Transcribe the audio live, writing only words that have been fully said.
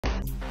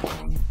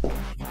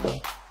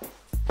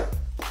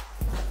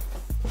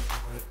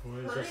Why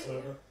are you dressed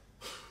like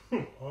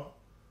that? What?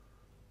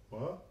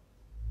 What?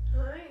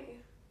 Hi.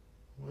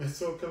 Why are you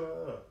talking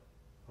like that?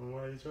 And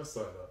why are you dressed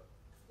like that?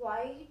 Why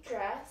are you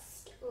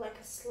dressed like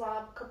a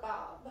slob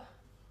kebab?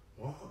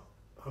 What?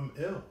 I'm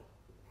ill.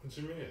 What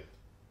do you mean?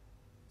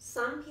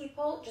 Some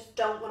people just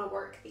don't want to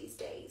work these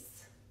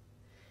days.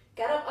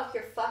 Get up off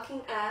your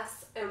fucking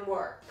ass and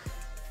work.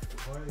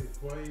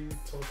 Why are you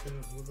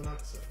talking with an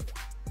accent?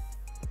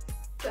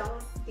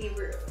 Don't be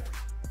rude.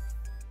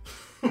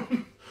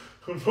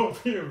 I'm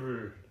not being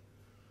rude.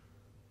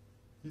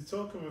 You're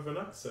talking with an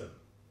accent.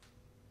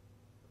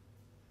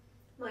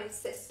 My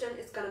assistant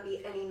is gonna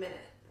be any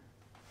minute.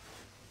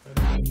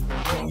 And You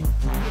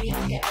need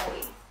to get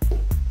ready.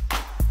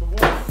 for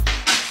what?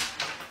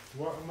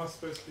 What am I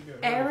supposed to be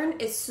getting ready Aaron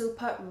for? is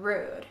super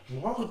rude.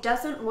 What? He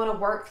doesn't want to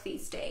work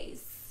these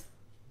days.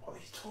 What are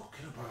you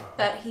talking about?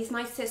 But he's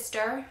my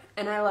sister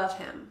and I love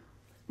him.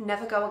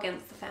 Never go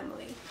against the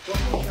family.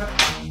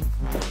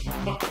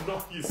 I'm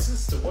not your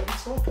sister. What are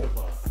you talking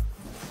about?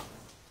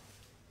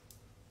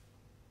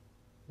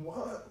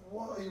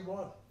 What do you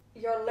want?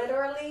 You're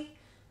literally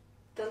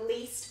the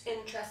least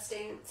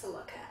interesting to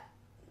look at.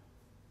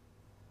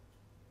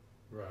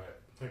 Right,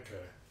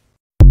 okay.